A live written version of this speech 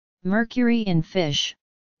Mercury in fish,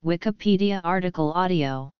 Wikipedia article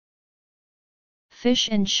audio. Fish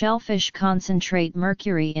and shellfish concentrate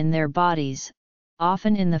mercury in their bodies,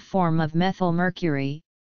 often in the form of methylmercury,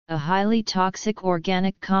 a highly toxic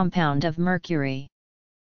organic compound of mercury.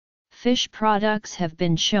 Fish products have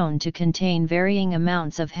been shown to contain varying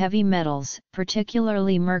amounts of heavy metals,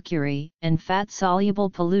 particularly mercury, and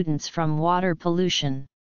fat-soluble pollutants from water pollution.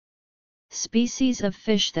 Species of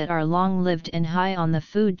fish that are long-lived and high on the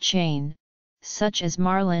food chain, such as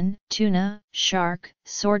marlin, tuna, shark,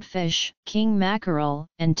 swordfish, king mackerel,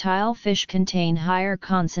 and tilefish contain higher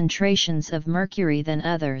concentrations of mercury than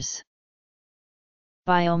others.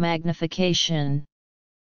 Biomagnification.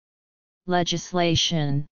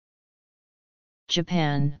 Legislation.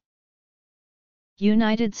 Japan,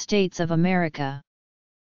 United States of America.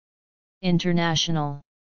 International.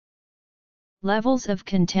 Levels of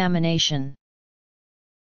contamination.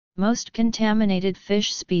 Most contaminated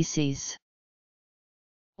fish species.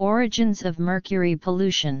 Origins of mercury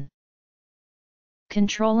pollution.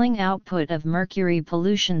 Controlling output of mercury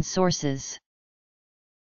pollution sources.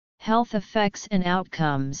 Health effects and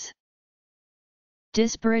outcomes.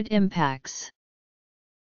 Disparate impacts.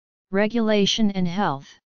 Regulation and health.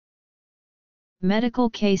 Medical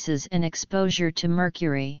cases and exposure to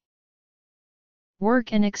mercury.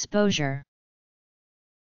 Work and exposure.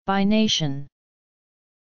 By nation.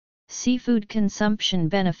 Seafood consumption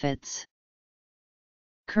benefits.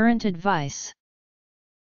 Current advice.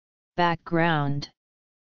 Background.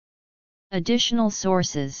 Additional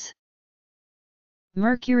sources.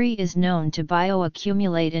 Mercury is known to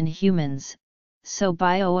bioaccumulate in humans, so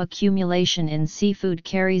bioaccumulation in seafood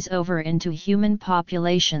carries over into human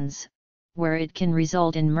populations, where it can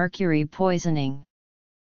result in mercury poisoning.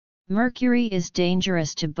 Mercury is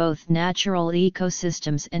dangerous to both natural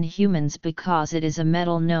ecosystems and humans because it is a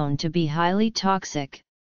metal known to be highly toxic,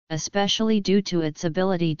 especially due to its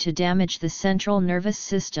ability to damage the central nervous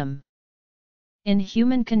system. In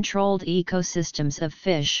human-controlled ecosystems of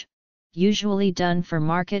fish, usually done for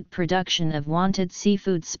market production of wanted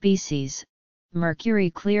seafood species, mercury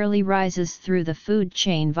clearly rises through the food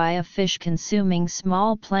chain via fish consuming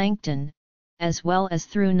small plankton, as well as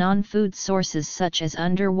through non-food sources such as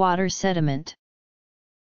underwater sediment.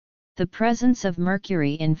 The presence of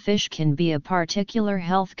mercury in fish can be a particular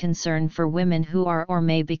health concern for women who are or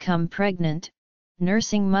may become pregnant,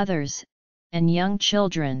 nursing mothers, and young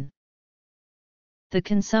children. The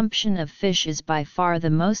consumption of fish is by far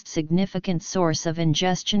the most significant source of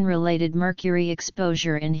ingestion-related mercury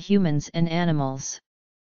exposure in humans and animals.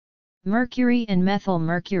 Mercury and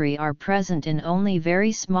methylmercury are present in only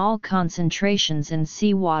very small concentrations in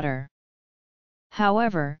seawater.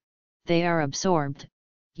 However, they are absorbed,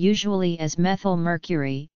 usually as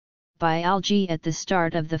methylmercury, by algae at the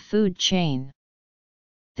start of the food chain.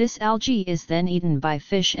 This algae is then eaten by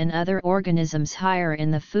fish and other organisms higher in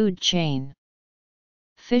the food chain.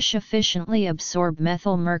 Fish efficiently absorb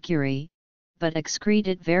methylmercury, but excrete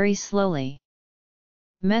it very slowly.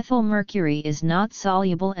 Methylmercury is not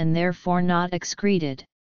soluble and therefore not excreted.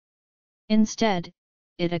 Instead,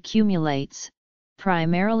 it accumulates,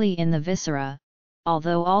 primarily in the viscera,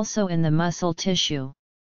 although also in the muscle tissue.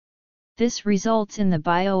 This results in the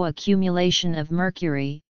bioaccumulation of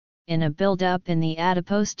mercury, in a buildup in the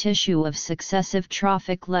adipose tissue of successive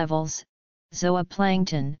trophic levels,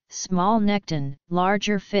 zooplankton, small nekton,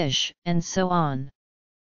 larger fish, and so on.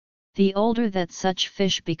 The older that such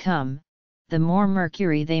fish become, the more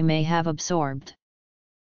mercury they may have absorbed.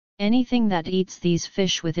 Anything that eats these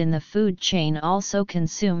fish within the food chain also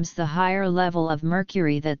consumes the higher level of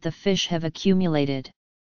mercury that the fish have accumulated.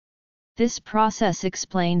 This process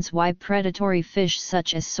explains why predatory fish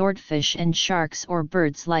such as swordfish and sharks or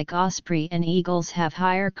birds like osprey and eagles have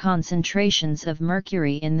higher concentrations of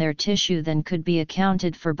mercury in their tissue than could be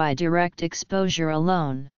accounted for by direct exposure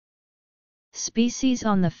alone. Species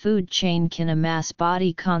on the food chain can amass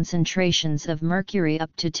body concentrations of mercury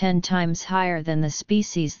up to 10 times higher than the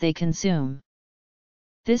species they consume.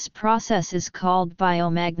 This process is called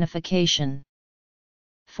biomagnification.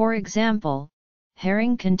 For example,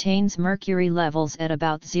 herring contains mercury levels at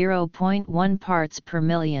about 0.1 parts per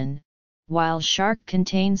million, while shark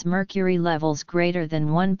contains mercury levels greater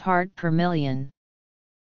than 1 part per million.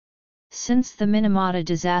 Since the Minamata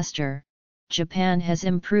disaster, Japan has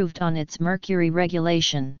improved on its mercury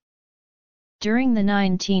regulation. During the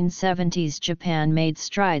 1970s, Japan made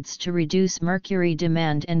strides to reduce mercury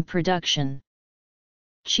demand and production.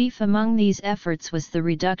 Chief among these efforts was the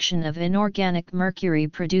reduction of inorganic mercury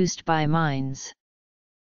produced by mines.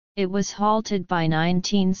 It was halted by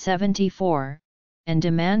 1974, and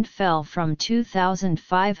demand fell from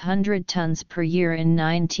 2,500 tons per year in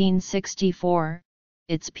 1964,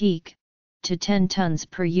 its peak, to 10 tons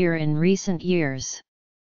per year in recent years.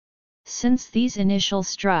 Since these initial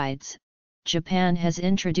strides, Japan has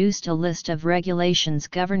introduced a list of regulations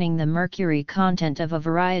governing the mercury content of a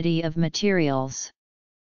variety of materials.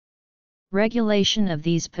 Regulation of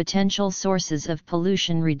these potential sources of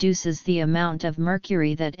pollution reduces the amount of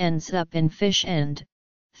mercury that ends up in fish and,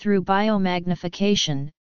 through biomagnification,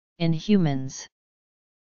 in humans.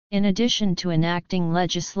 In addition to enacting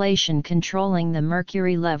legislation controlling the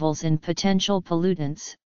mercury levels in potential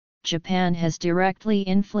pollutants, Japan has directly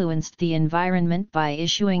influenced the environment by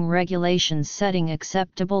issuing regulations setting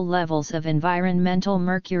acceptable levels of environmental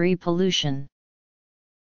mercury pollution.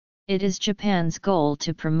 It is Japan's goal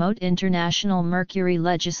to promote international mercury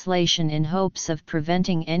legislation in hopes of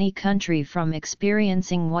preventing any country from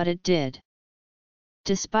experiencing what it did.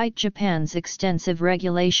 Despite Japan's extensive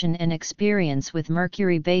regulation and experience with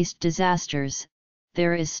mercury-based disasters,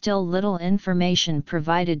 there is still little information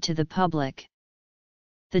provided to the public.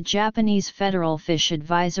 The Japanese Federal Fish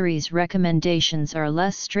Advisory's recommendations are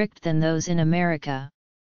less strict than those in America.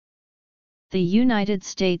 The United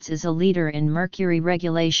States is a leader in mercury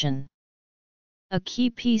regulation. A key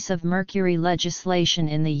piece of mercury legislation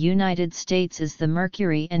in the United States is the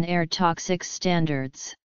Mercury and Air Toxics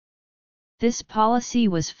Standards. This policy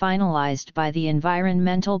was finalized by the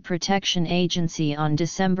Environmental Protection Agency on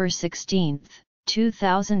December 16,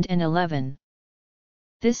 2011.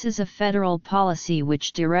 This is a federal policy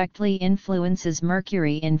which directly influences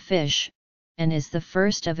mercury in fish, and is the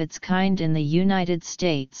first of its kind in the United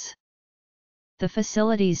States. The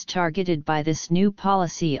facilities targeted by this new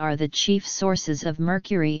policy are the chief sources of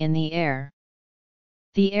mercury in the air.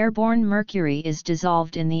 The airborne mercury is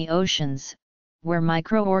dissolved in the oceans, where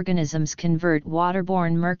microorganisms convert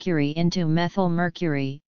waterborne mercury into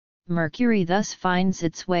methylmercury. Mercury thus finds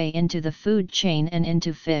its way into the food chain and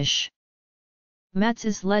into fish. METS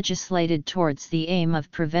is legislated towards the aim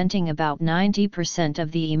of preventing about 90%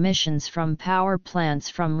 of the emissions from power plants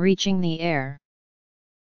from reaching the air.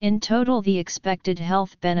 In total, the expected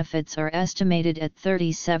health benefits are estimated at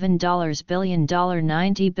 $37 billion,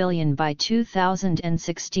 $90 billion by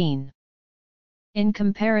 2016. In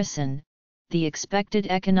comparison, the expected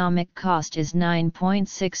economic cost is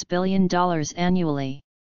 $9.6 billion annually.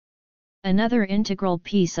 Another integral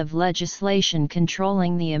piece of legislation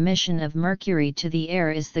controlling the emission of mercury to the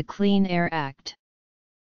air is the Clean Air Act.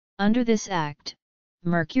 Under this act,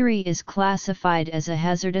 mercury is classified as a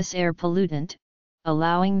hazardous air pollutant,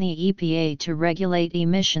 allowing the EPA to regulate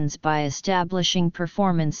emissions by establishing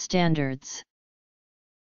performance standards.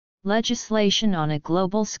 Legislation on a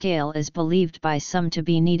global scale is believed by some to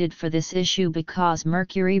be needed for this issue because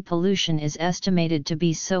mercury pollution is estimated to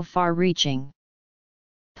be so far-reaching.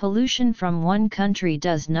 Pollution from one country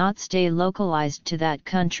does not stay localized to that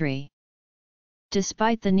country.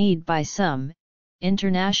 Despite the need by some,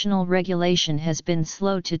 international regulation has been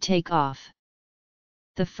slow to take off.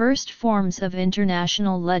 The first forms of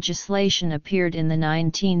international legislation appeared in the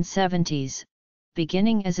 1970s,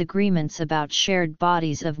 beginning as agreements about shared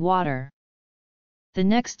bodies of water. The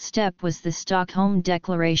next step was the Stockholm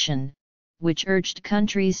Declaration, which urged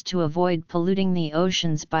countries to avoid polluting the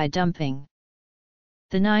oceans by dumping.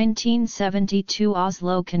 The 1972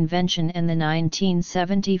 Oslo Convention and the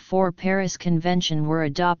 1974 Paris Convention were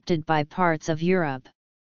adopted by parts of Europe.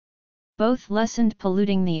 Both lessened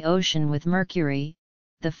polluting the ocean with mercury,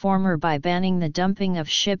 the former by banning the dumping of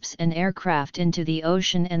ships and aircraft into the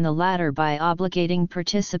ocean and the latter by obligating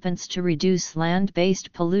participants to reduce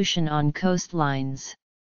land-based pollution on coastlines.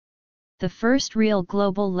 The first real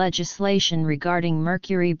global legislation regarding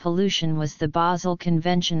mercury pollution was the Basel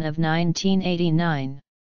Convention of 1989.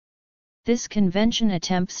 This convention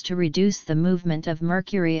attempts to reduce the movement of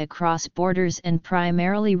mercury across borders and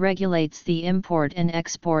primarily regulates the import and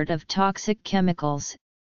export of toxic chemicals,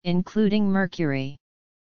 including mercury.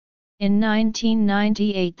 In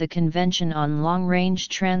 1998, the Convention on Long-Range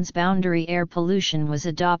Transboundary Air Pollution was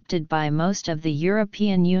adopted by most of the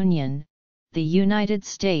European Union, the United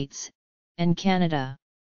States, and Canada.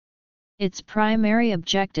 Its primary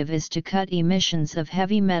objective is to cut emissions of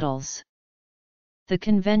heavy metals. The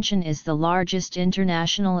convention is the largest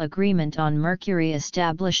international agreement on mercury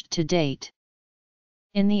established to date.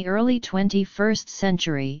 In the early 21st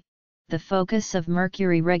century, the focus of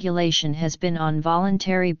mercury regulation has been on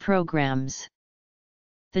voluntary programs.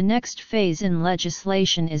 The next phase in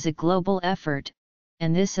legislation is a global effort,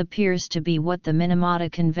 and this appears to be what the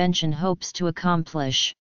Minamata Convention hopes to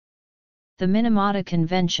accomplish. The Minamata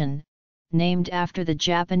Convention, named after the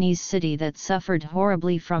Japanese city that suffered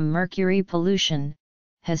horribly from mercury pollution,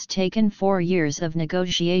 has taken 4 years of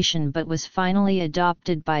negotiation but was finally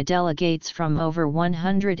adopted by delegates from over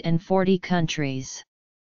 140 countries.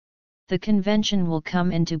 The convention will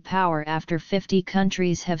come into power after 50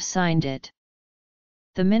 countries have signed it.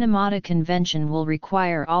 The Minamata Convention will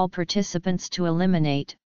require all participants to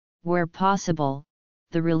eliminate, where possible,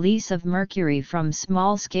 the release of mercury from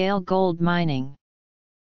small-scale gold mining.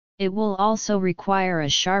 It will also require a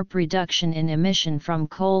sharp reduction in emission from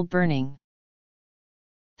coal burning.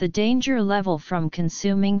 The danger level from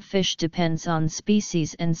consuming fish depends on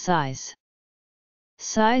species and size.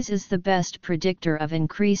 Size is the best predictor of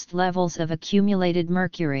increased levels of accumulated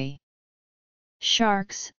mercury.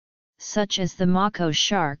 Sharks, such as the mako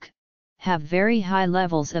shark, have very high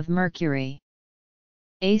levels of mercury.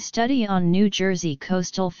 A study on New Jersey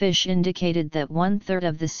coastal fish indicated that 1/3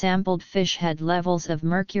 of the sampled fish had levels of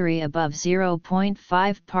mercury above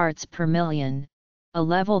 0.5 parts per million, a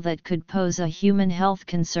level that could pose a human health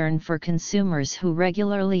concern for consumers who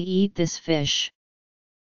regularly eat this fish.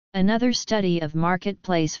 Another study of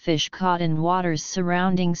marketplace fish caught in waters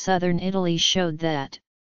surrounding southern Italy showed that,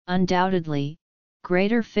 undoubtedly,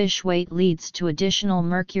 greater fish weight leads to additional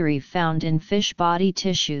mercury found in fish body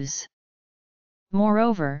tissues.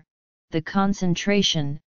 Moreover, the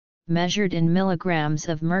concentration, measured in milligrams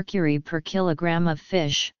of mercury per kilogram of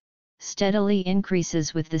fish, steadily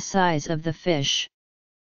increases with the size of the fish.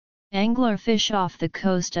 Anglerfish off the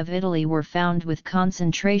coast of Italy were found with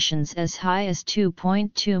concentrations as high as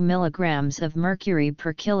 2.2 milligrams of mercury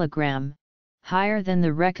per kilogram, higher than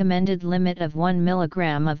the recommended limit of 1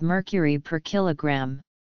 milligram of mercury per kilogram.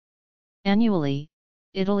 Annually,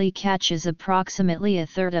 Italy catches approximately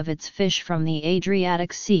 1/3 of its fish from the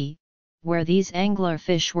Adriatic Sea, where these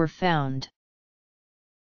anglerfish were found.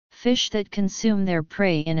 Fish that consume their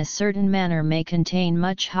prey in a certain manner may contain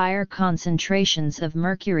much higher concentrations of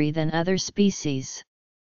mercury than other species.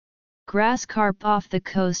 Grass carp off the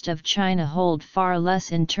coast of China hold far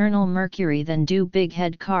less internal mercury than do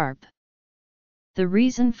bighead carp. The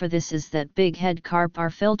reason for this is that bighead carp are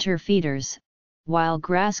filter feeders, while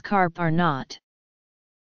grass carp are not.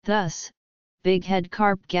 Thus, bighead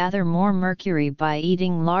carp gather more mercury by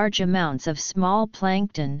eating large amounts of small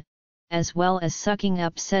plankton, as well as sucking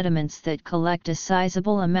up sediments that collect a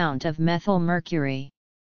sizable amount of methyl mercury.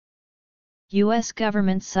 U.S.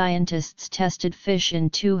 government scientists tested fish in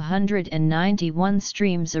 291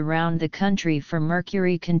 streams around the country for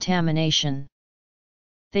mercury contamination.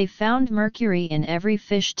 They found mercury in every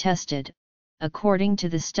fish tested, according to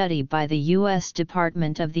the study by the U.S.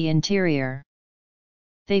 Department of the Interior.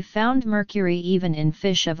 They found mercury even in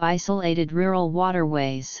fish of isolated rural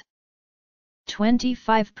waterways.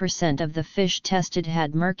 25% of the fish tested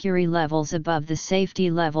had mercury levels above the safety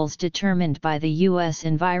levels determined by the U.S.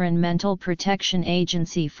 Environmental Protection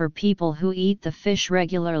Agency for people who eat the fish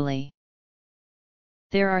regularly.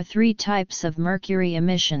 There are 3 types of mercury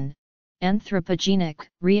emission: anthropogenic,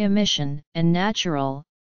 re-emission, and natural,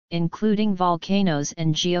 including volcanoes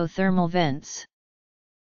and geothermal vents.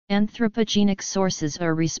 Anthropogenic sources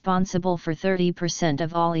are responsible for 30%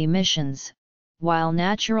 of all emissions, while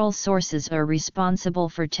natural sources are responsible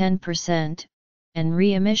for 10%, and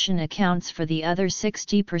re-emission accounts for the other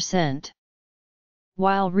 60%.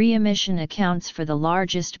 While re-emission accounts for the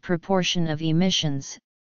largest proportion of emissions,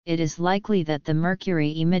 it is likely that the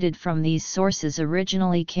mercury emitted from these sources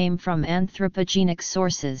originally came from anthropogenic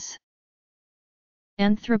sources.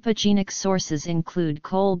 Anthropogenic sources include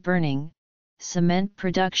coal burning, cement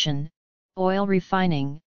production, oil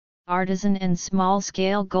refining, artisan and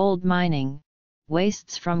small-scale gold mining,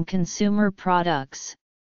 wastes from consumer products,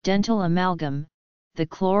 dental amalgam, the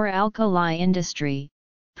chlor-alkali industry,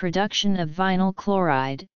 production of vinyl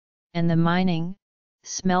chloride, and the mining,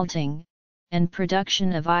 smelting, and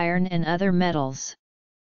production of iron and other metals.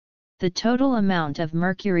 The total amount of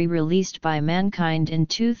mercury released by mankind in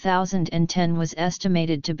 2010 was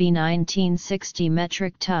estimated to be 1960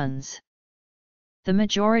 metric tons. The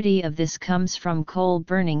majority of this comes from coal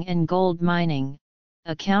burning and gold mining,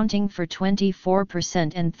 accounting for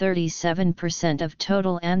 24% and 37% of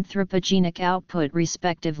total anthropogenic output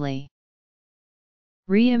respectively.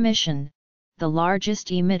 Re-emission, the largest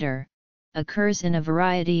emitter, occurs in a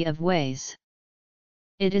variety of ways.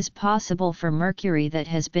 It is possible for mercury that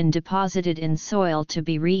has been deposited in soil to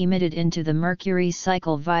be re-emitted into the mercury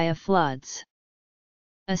cycle via floods.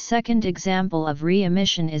 A second example of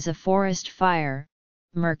re-emission is a forest fire.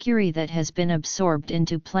 Mercury that has been absorbed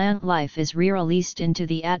into plant life is re-released into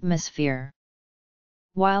the atmosphere.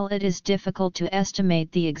 While it is difficult to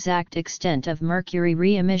estimate the exact extent of mercury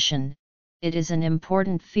re-emission, it is an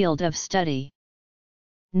important field of study.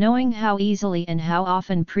 Knowing how easily and how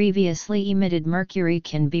often previously emitted mercury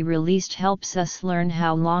can be released helps us learn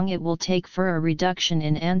how long it will take for a reduction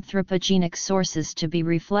in anthropogenic sources to be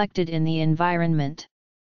reflected in the environment.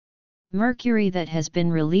 Mercury that has been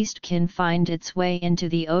released can find its way into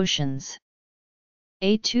the oceans.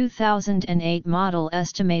 A 2008 model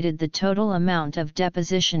estimated the total amount of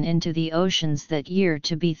deposition into the oceans that year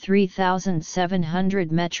to be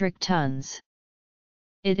 3,700 metric tons.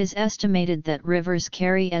 It is estimated that rivers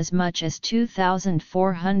carry as much as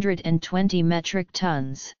 2,420 metric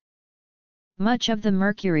tons. Much of the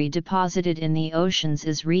mercury deposited in the oceans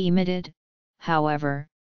is re-emitted, however,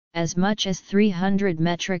 as much as 300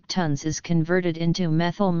 metric tons is converted into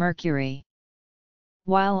methyl mercury.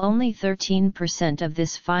 While only 13% of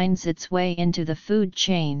this finds its way into the food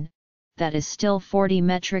chain, that is still 40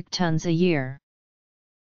 metric tons a year.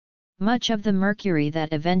 Much of the mercury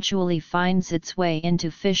that eventually finds its way into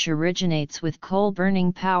fish originates with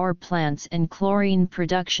coal-burning power plants and chlorine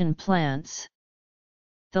production plants.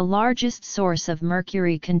 The largest source of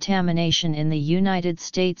mercury contamination in the United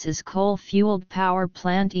States is coal-fueled power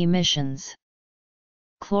plant emissions.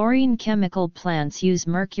 Chlorine chemical plants use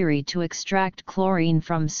mercury to extract chlorine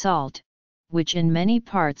from salt, which in many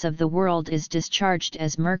parts of the world is discharged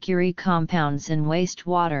as mercury compounds in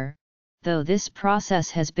wastewater, though this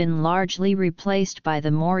process has been largely replaced by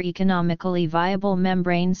the more economically viable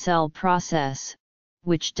membrane cell process,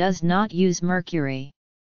 which does not use mercury.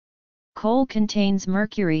 Coal contains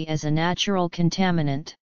mercury as a natural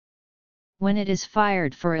contaminant. When it is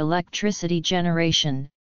fired for electricity generation,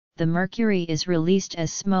 the mercury is released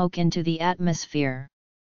as smoke into the atmosphere.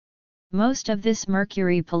 Most of this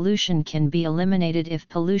mercury pollution can be eliminated if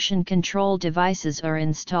pollution control devices are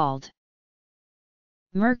installed.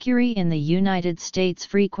 Mercury in the United States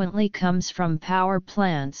frequently comes from power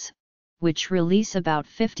plants, which release about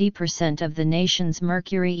 50% of the nation's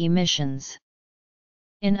mercury emissions.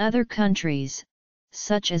 In other countries,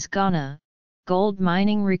 such as Ghana, gold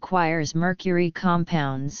mining requires mercury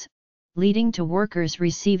compounds, leading to workers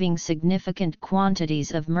receiving significant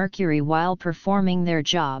quantities of mercury while performing their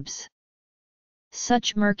jobs.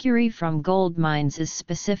 Such mercury from gold mines is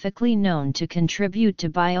specifically known to contribute to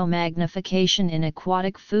biomagnification in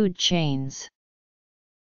aquatic food chains.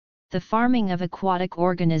 The farming of aquatic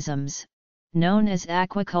organisms, known as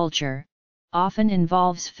aquaculture, often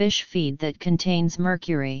involves fish feed that contains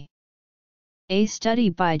mercury. A study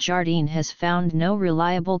by Jardine has found no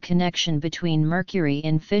reliable connection between mercury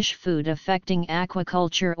in fish food affecting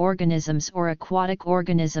aquaculture organisms or aquatic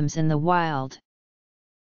organisms in the wild.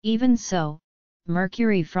 Even so,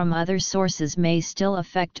 mercury from other sources may still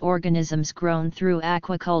affect organisms grown through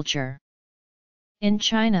aquaculture. In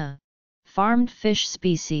China, farmed fish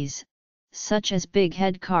species, such as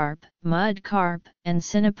bighead carp, mud carp, and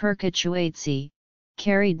Cynoperca chuaitsi,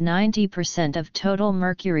 carried 90% of total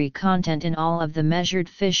mercury content in all of the measured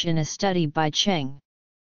fish in a study by Cheng.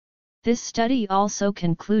 This study also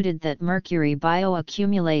concluded that mercury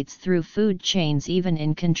bioaccumulates through food chains even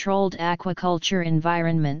in controlled aquaculture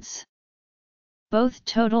environments. Both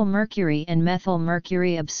total mercury and methyl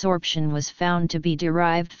mercury absorption was found to be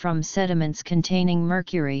derived from sediments containing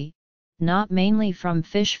mercury, not mainly from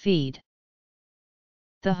fish feed.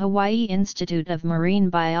 The Hawaii Institute of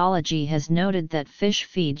Marine Biology has noted that fish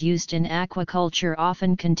feed used in aquaculture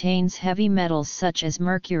often contains heavy metals such as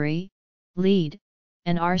mercury, lead,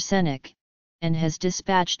 and arsenic, and has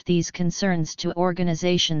dispatched these concerns to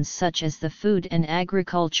organizations such as the Food and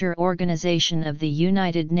Agriculture Organization of the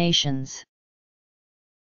United Nations.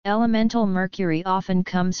 Elemental mercury often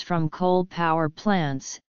comes from coal power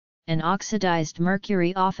plants, and oxidized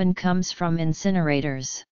mercury often comes from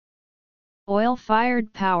incinerators.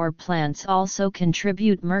 Oil-fired power plants also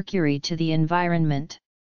contribute mercury to the environment.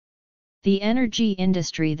 The energy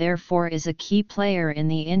industry therefore is a key player in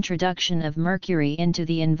the introduction of mercury into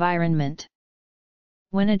the environment.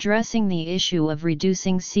 When addressing the issue of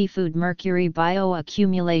reducing seafood mercury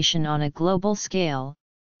bioaccumulation on a global scale,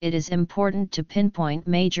 it is important to pinpoint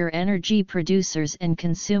major energy producers and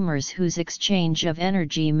consumers whose exchange of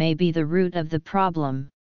energy may be the root of the problem.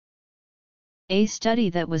 A study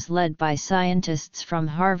that was led by scientists from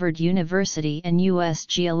Harvard University and U.S.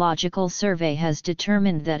 Geological Survey has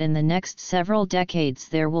determined that in the next several decades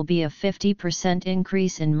there will be a 50%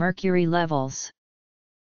 increase in mercury levels.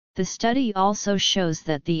 The study also shows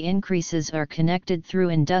that the increases are connected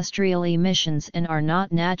through industrial emissions and are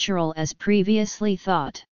not natural as previously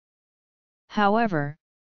thought. However,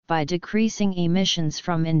 by decreasing emissions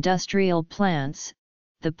from industrial plants,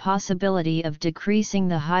 the possibility of decreasing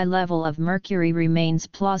the high level of mercury remains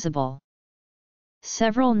plausible.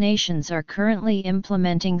 Several nations are currently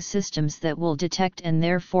implementing systems that will detect and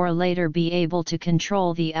therefore later be able to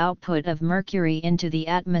control the output of mercury into the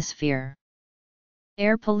atmosphere.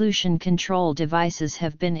 Air pollution control devices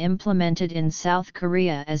have been implemented in South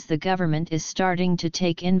Korea as the government is starting to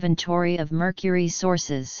take inventory of mercury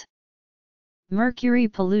sources. Mercury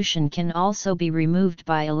pollution can also be removed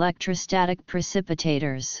by electrostatic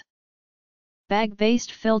precipitators.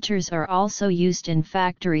 Bag-based filters are also used in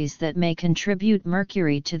factories that may contribute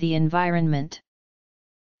mercury to the environment.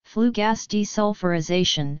 Flue gas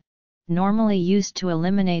desulfurization, normally used to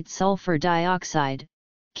eliminate sulfur dioxide,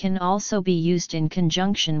 can also be used in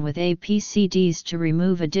conjunction with APCDs to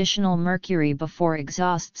remove additional mercury before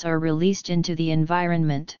exhausts are released into the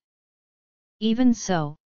environment. Even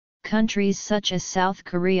so, countries such as South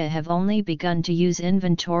Korea have only begun to use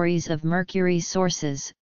inventories of mercury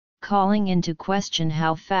sources, calling into question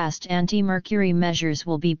how fast anti-mercury measures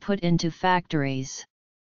will be put into factories.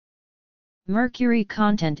 Mercury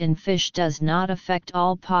content in fish does not affect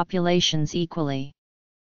all populations equally.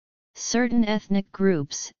 Certain ethnic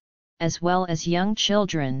groups, as well as young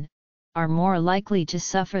children, are more likely to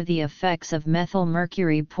suffer the effects of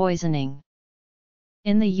methylmercury poisoning.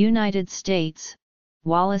 In the United States,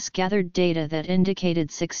 Wallace gathered data that indicated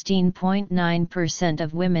 16.9%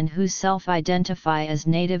 of women who self-identify as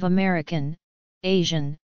Native American,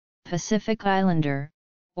 Asian, Pacific Islander,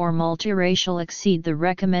 or multiracial exceed the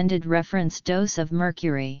recommended reference dose of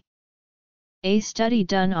mercury. A study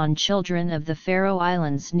done on children of the Faroe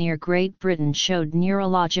Islands near Great Britain showed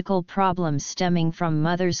neurological problems stemming from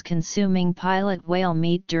mothers consuming pilot whale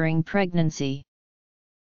meat during pregnancy.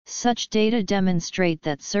 Such data demonstrate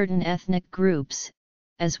that certain ethnic groups,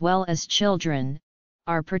 as well as children,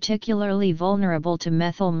 are particularly vulnerable to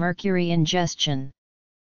methylmercury ingestion.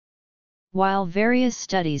 While various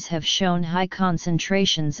studies have shown high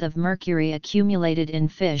concentrations of mercury accumulated in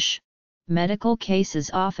fish, medical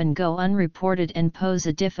cases often go unreported and pose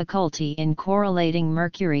a difficulty in correlating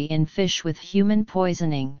mercury in fish with human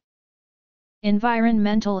poisoning.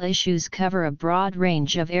 Environmental issues cover a broad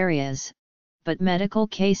range of areas, but medical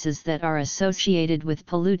cases that are associated with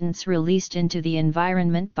pollutants released into the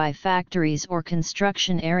environment by factories or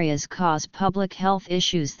construction areas cause public health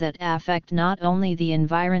issues that affect not only the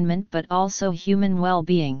environment but also human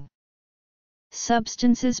well-being.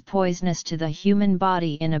 Substances poisonous to the human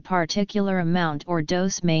body in a particular amount or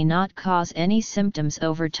dose may not cause any symptoms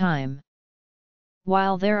over time.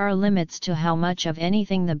 While there are limits to how much of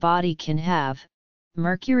anything the body can have,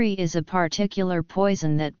 mercury is a particular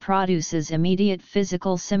poison that produces immediate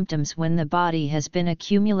physical symptoms when the body has been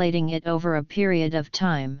accumulating it over a period of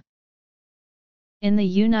time. In the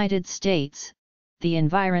United States, the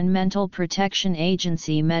Environmental Protection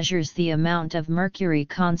Agency measures the amount of mercury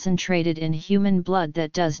concentrated in human blood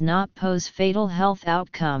that does not pose fatal health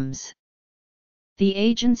outcomes. The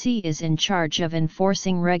agency is in charge of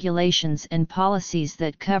enforcing regulations and policies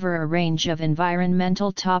that cover a range of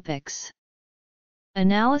environmental topics.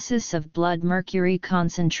 Analysis of blood mercury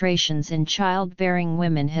concentrations in childbearing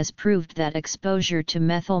women has proved that exposure to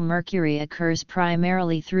methylmercury occurs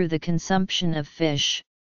primarily through the consumption of fish.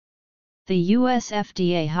 The US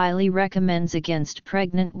FDA highly recommends against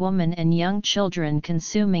pregnant women and young children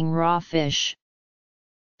consuming raw fish.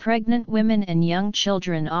 Pregnant women and young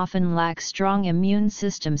children often lack strong immune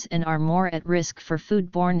systems and are more at risk for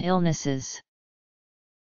foodborne illnesses.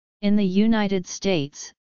 In the United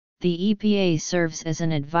States, the EPA serves as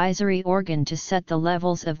an advisory organ to set the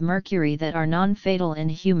levels of mercury that are non-fatal in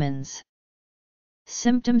humans.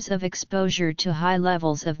 Symptoms of exposure to high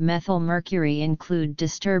levels of methylmercury include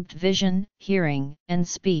disturbed vision, hearing, and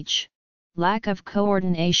speech, lack of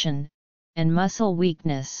coordination, and muscle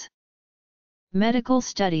weakness. Medical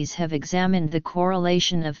studies have examined the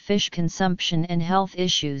correlation of fish consumption and health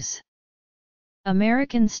issues.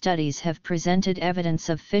 American studies have presented evidence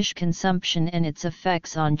of fish consumption and its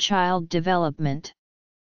effects on child development.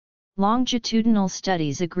 Longitudinal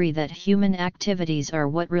studies agree that human activities are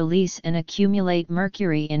what release and accumulate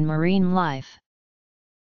mercury in marine life.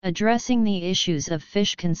 Addressing the issues of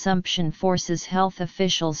fish consumption forces health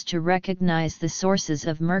officials to recognize the sources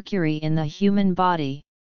of mercury in the human body.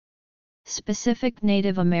 Specific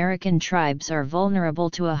Native American tribes are vulnerable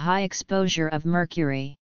to a high exposure of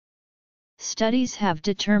mercury. Studies have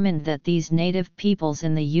determined that these native peoples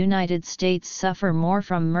in the United States suffer more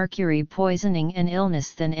from mercury poisoning and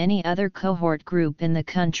illness than any other cohort group in the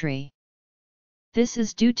country. This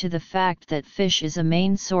is due to the fact that fish is a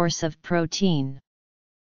main source of protein.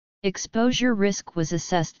 Exposure risk was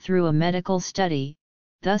assessed through a medical study,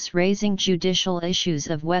 thus raising judicial issues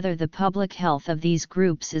of whether the public health of these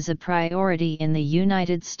groups is a priority in the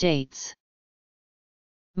United States.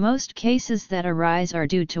 Most cases that arise are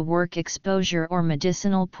due to work exposure or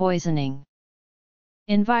medicinal poisoning.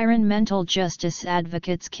 Environmental justice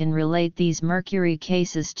advocates can relate these mercury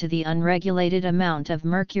cases to the unregulated amount of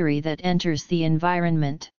mercury that enters the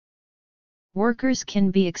environment. Workers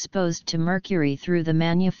can be exposed to mercury through the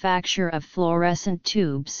manufacture of fluorescent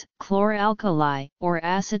tubes, chloralkali, or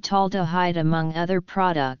acetaldehyde among other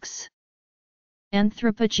products.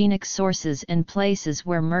 Anthropogenic sources and places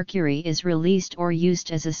where mercury is released or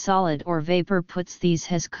used as a solid or vapor puts these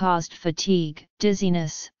has caused fatigue,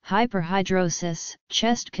 dizziness, hyperhidrosis,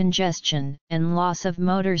 chest congestion, and loss of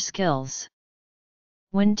motor skills.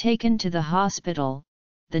 When taken to the hospital,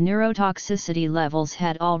 the neurotoxicity levels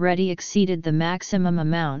had already exceeded the maximum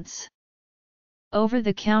amounts.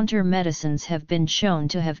 Over-the-counter medicines have been shown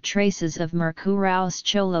to have traces of mercurous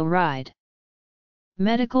chloride.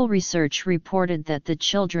 Medical research reported that the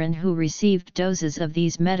children who received doses of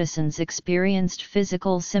these medicines experienced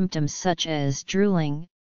physical symptoms such as drooling,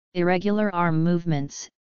 irregular arm movements,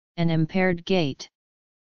 and impaired gait.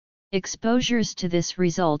 Exposures to this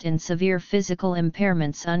result in severe physical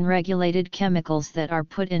impairments. Unregulated chemicals that are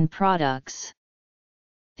put in products.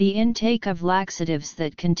 The intake of laxatives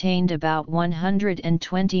that contained about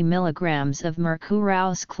 120 mg of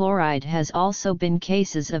mercurous chloride has also been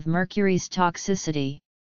cases of mercury's toxicity.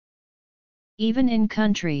 Even in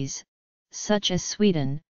countries, such as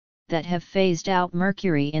Sweden, that have phased out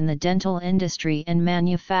mercury in the dental industry and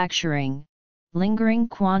manufacturing, lingering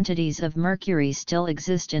quantities of mercury still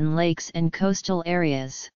exist in lakes and coastal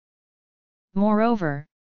areas. Moreover,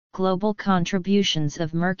 global contributions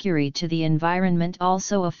of mercury to the environment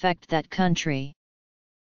also affect that country.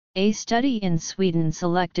 A study in Sweden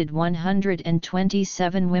selected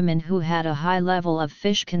 127 women who had a high level of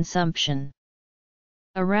fish consumption.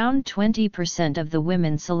 Around 20% of the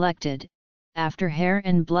women selected, after hair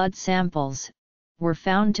and blood samples, were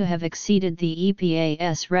found to have exceeded the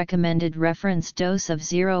EPA's recommended reference dose of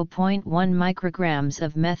 0.1 micrograms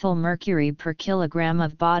of methyl mercury per kilogram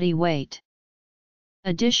of body weight.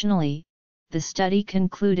 Additionally, the study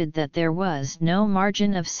concluded that there was no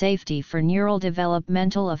margin of safety for neural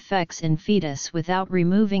developmental effects in fetus without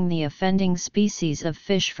removing the offending species of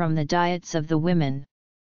fish from the diets of the women.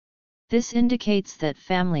 This indicates that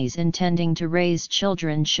families intending to raise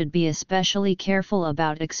children should be especially careful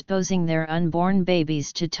about exposing their unborn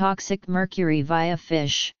babies to toxic mercury via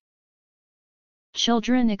fish.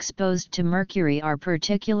 Children exposed to mercury are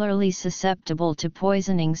particularly susceptible to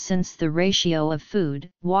poisoning since the ratio of food,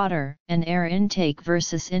 water, and air intake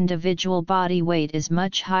versus individual body weight is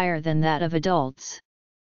much higher than that of adults.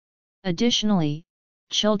 Additionally,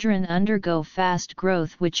 children undergo fast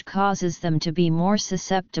growth, which causes them to be more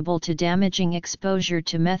susceptible to damaging exposure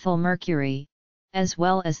to methyl mercury, as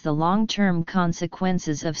well as the long-term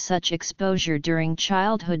consequences of such exposure during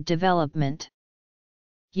childhood development.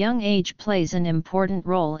 Young age plays an important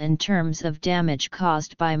role in terms of damage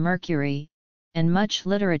caused by mercury, and much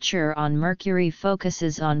literature on mercury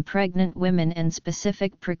focuses on pregnant women and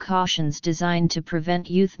specific precautions designed to prevent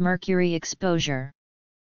youth mercury exposure.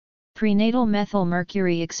 Prenatal methyl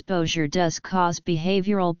mercury exposure does cause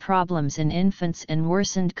behavioral problems in infants and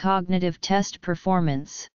worsened cognitive test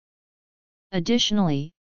performance.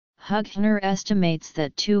 Additionally, Hugner estimates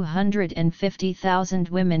that 250,000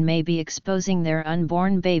 women may be exposing their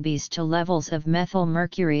unborn babies to levels of methyl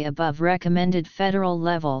mercury above recommended federal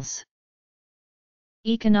levels.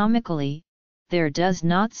 Economically, there does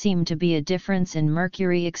not seem to be a difference in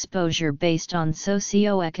mercury exposure based on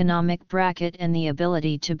socioeconomic bracket and the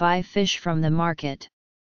ability to buy fish from the market.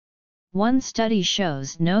 One study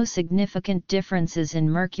shows no significant differences in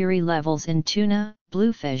mercury levels in tuna,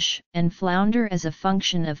 bluefish, and flounder as a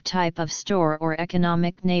function of type of store or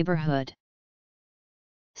economic neighborhood.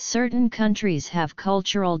 Certain countries have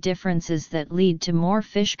cultural differences that lead to more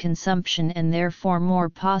fish consumption and therefore more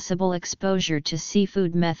possible exposure to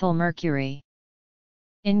seafood methyl mercury.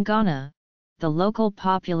 In Ghana, the local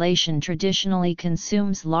population traditionally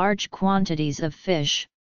consumes large quantities of fish,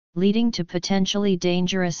 leading to potentially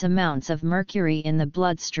dangerous amounts of mercury in the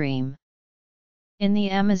bloodstream. In the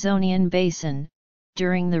Amazonian basin,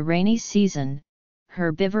 during the rainy season,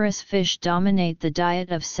 herbivorous fish dominate the diet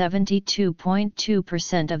of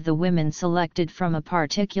 72.2% of the women selected from a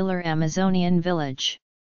particular Amazonian village.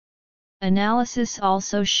 Analysis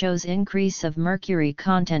also shows increase of mercury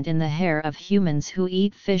content in the hair of humans who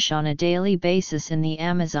eat fish on a daily basis in the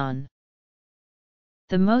Amazon.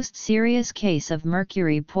 The most serious case of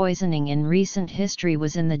mercury poisoning in recent history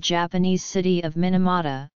was in the Japanese city of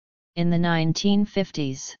Minamata, in the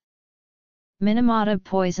 1950s. Minamata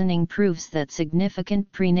poisoning proves that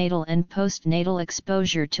significant prenatal and postnatal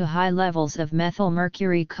exposure to high levels of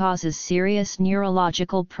methylmercury causes serious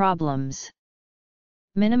neurological problems.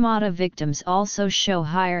 Minamata victims also show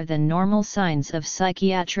higher than normal signs of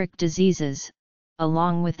psychiatric diseases,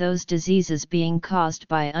 along with those diseases being caused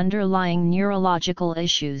by underlying neurological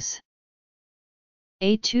issues.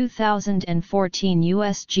 A 2014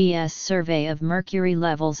 USGS survey of mercury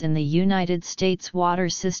levels in the United States water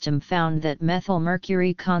system found that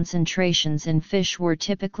methylmercury concentrations in fish were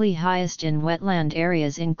typically highest in wetland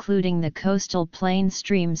areas including the coastal plain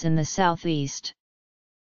streams in the southeast.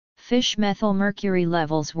 Fish methylmercury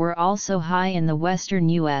levels were also high in the western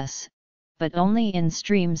U.S., but only in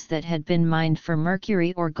streams that had been mined for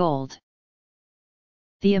mercury or gold.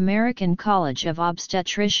 The American College of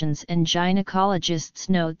Obstetricians and Gynecologists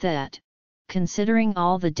note that, considering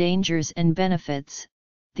all the dangers and benefits,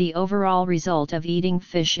 the overall result of eating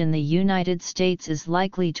fish in the United States is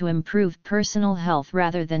likely to improve personal health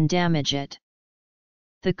rather than damage it.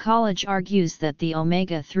 The college argues that the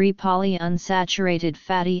omega-3 polyunsaturated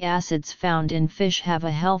fatty acids found in fish have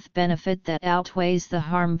a health benefit that outweighs the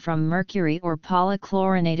harm from mercury or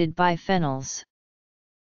polychlorinated biphenyls.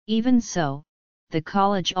 Even so, the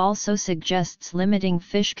college also suggests limiting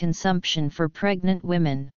fish consumption for pregnant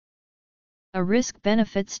women. A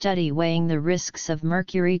risk-benefit study weighing the risks of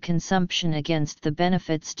mercury consumption against the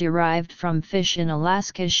benefits derived from fish in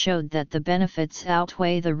Alaska showed that the benefits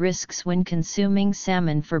outweigh the risks when consuming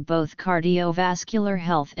salmon for both cardiovascular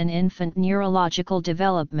health and infant neurological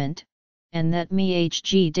development, and that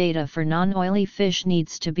MEHG data for non-oily fish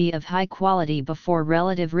needs to be of high quality before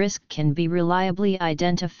relative risk can be reliably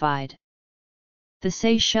identified. The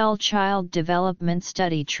Seychelles Child Development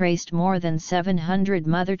Study traced more than 700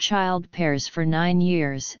 mother-child pairs for 9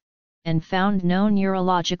 years, and found no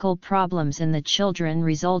neurological problems in the children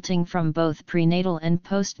resulting from both prenatal and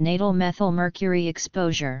postnatal methylmercury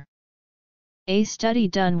exposure. A study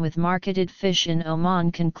done with marketed fish in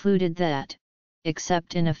Oman concluded that,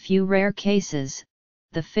 except in a few rare cases,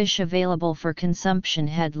 the fish available for consumption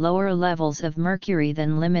had lower levels of mercury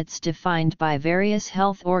than limits defined by various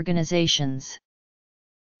health organizations.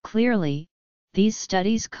 Clearly, these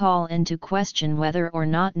studies call into question whether or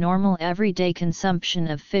not normal everyday consumption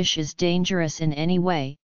of fish is dangerous in any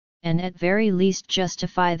way, and at very least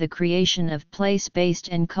justify the creation of place-based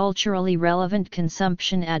and culturally relevant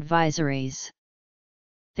consumption advisories.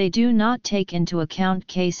 They do not take into account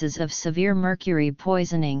cases of severe mercury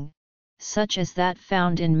poisoning, such as that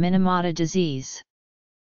found in Minamata disease.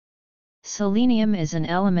 Selenium is an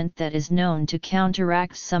element that is known to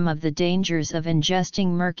counteract some of the dangers of ingesting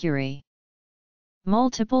mercury.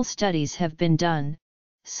 Multiple studies have been done,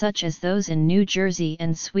 such as those in New Jersey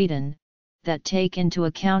and Sweden, that take into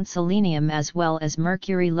account selenium as well as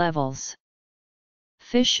mercury levels.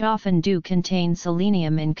 Fish often do contain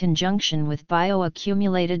selenium in conjunction with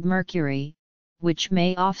bioaccumulated mercury, which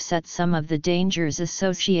may offset some of the dangers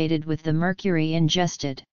associated with the mercury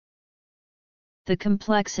ingested. The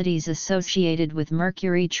complexities associated with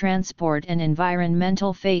mercury transport and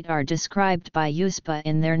environmental fate are described by USPA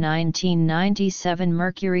in their 1997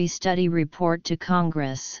 Mercury Study Report to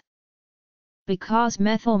Congress. Because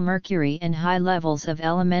methylmercury and high levels of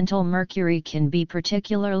elemental mercury can be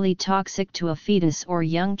particularly toxic to a fetus or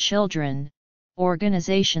young children,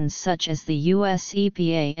 organizations such as the US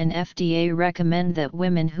EPA and FDA recommend that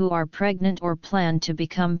women who are pregnant or plan to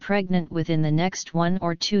become pregnant within the next 1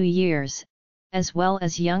 or 2 years, as well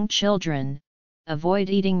as young children, avoid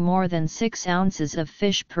eating more than 6 ounces of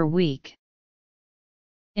fish per week.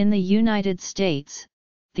 In the United States,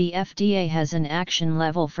 the FDA has an action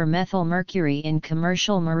level for methylmercury in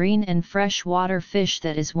commercial marine and freshwater fish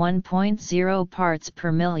that is 1.0 parts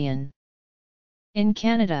per million. In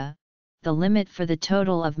Canada, the limit for the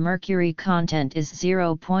total of mercury content is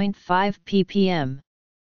 0.5 ppm.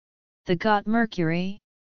 The Got Mercury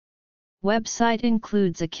website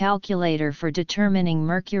includes a calculator for determining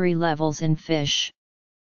mercury levels in fish.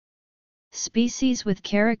 Species with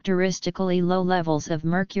characteristically low levels of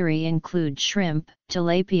mercury include shrimp,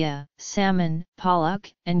 tilapia, salmon,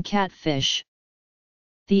 pollock, and catfish.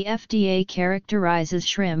 The FDA characterizes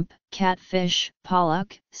shrimp, catfish,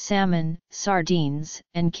 pollock, salmon, sardines,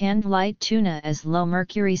 and canned light tuna as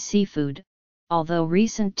low-mercury seafood, although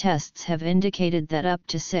recent tests have indicated that up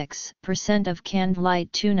to 6% of canned light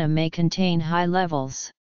tuna may contain high levels.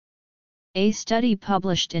 A study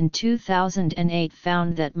published in 2008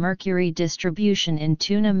 found that mercury distribution in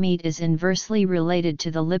tuna meat is inversely related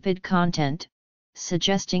to the lipid content,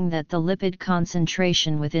 suggesting that the lipid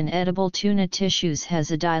concentration within edible tuna tissues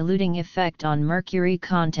has a diluting effect on mercury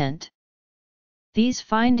content. These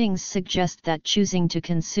findings suggest that choosing to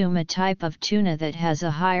consume a type of tuna that has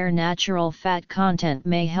a higher natural fat content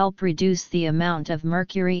may help reduce the amount of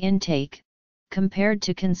mercury intake, compared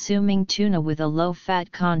to consuming tuna with a low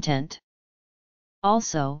fat content.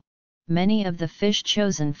 Also, many of the fish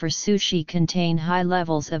chosen for sushi contain high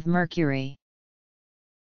levels of mercury.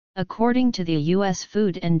 According to the U.S.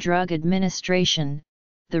 Food and Drug Administration,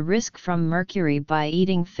 the risk from mercury by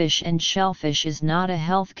eating fish and shellfish is not a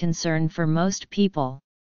health concern for most people.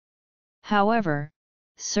 However,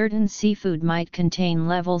 certain seafood might contain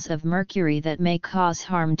levels of mercury that may cause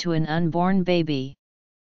harm to an unborn baby.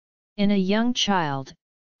 In a young child,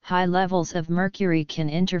 high levels of mercury can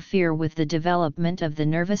interfere with the development of the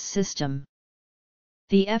nervous system.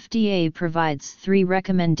 The FDA provides 3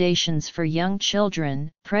 recommendations for young children,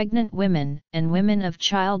 pregnant women, and women of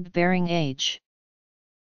childbearing age.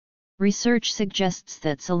 Research suggests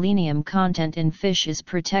that selenium content in fish is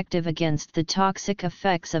protective against the toxic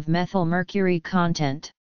effects of methylmercury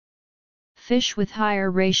content. Fish with higher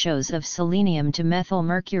ratios of selenium to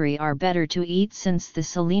methylmercury are better to eat since the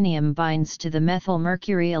selenium binds to the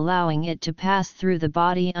methylmercury, allowing it to pass through the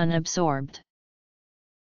body unabsorbed.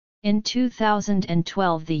 In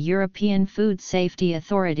 2012, the European Food Safety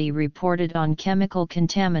Authority reported on chemical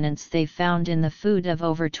contaminants they found in the food of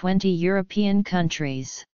over 20 European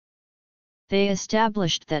countries. They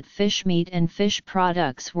established that fish meat and fish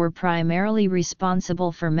products were primarily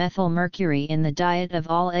responsible for methylmercury in the diet of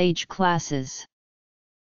all age classes.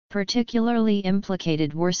 Particularly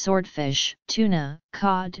implicated were swordfish, tuna,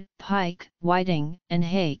 cod, pike, whiting, and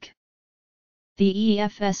hake. The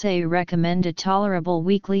EFSA recommend a tolerable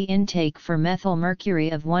weekly intake for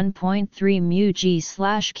methylmercury of 1.3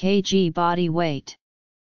 μg/kg body weight.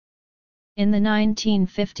 In the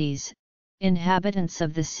 1950s, inhabitants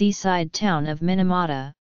of the seaside town of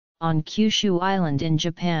Minamata, on Kyushu Island in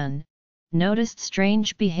Japan, noticed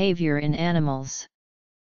strange behavior in animals.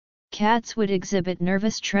 Cats would exhibit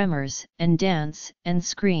nervous tremors, and dance, and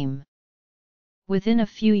scream. Within a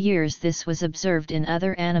few years this was observed in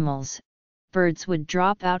other animals. Birds would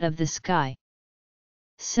drop out of the sky.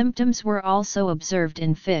 Symptoms were also observed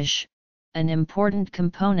in fish, an important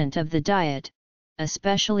component of the diet,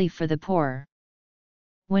 especially for the poor.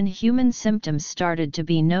 When human symptoms started to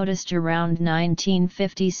be noticed around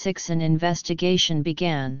 1956, an investigation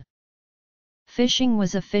began. Fishing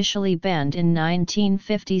was officially banned in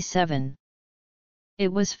 1957.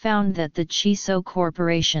 It was found that the Chiso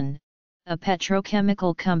Corporation, a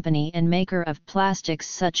petrochemical company and maker of plastics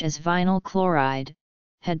such as vinyl chloride,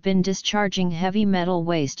 had been discharging heavy metal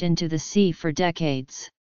waste into the sea for decades.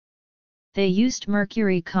 They used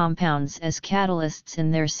mercury compounds as catalysts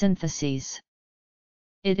in their syntheses.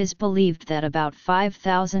 It is believed that about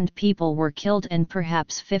 5,000 people were killed and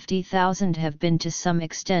perhaps 50,000 have been to some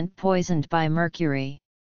extent poisoned by mercury.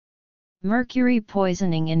 Mercury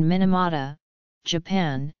poisoning in Minamata,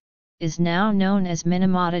 Japan, is now known as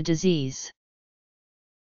Minamata disease.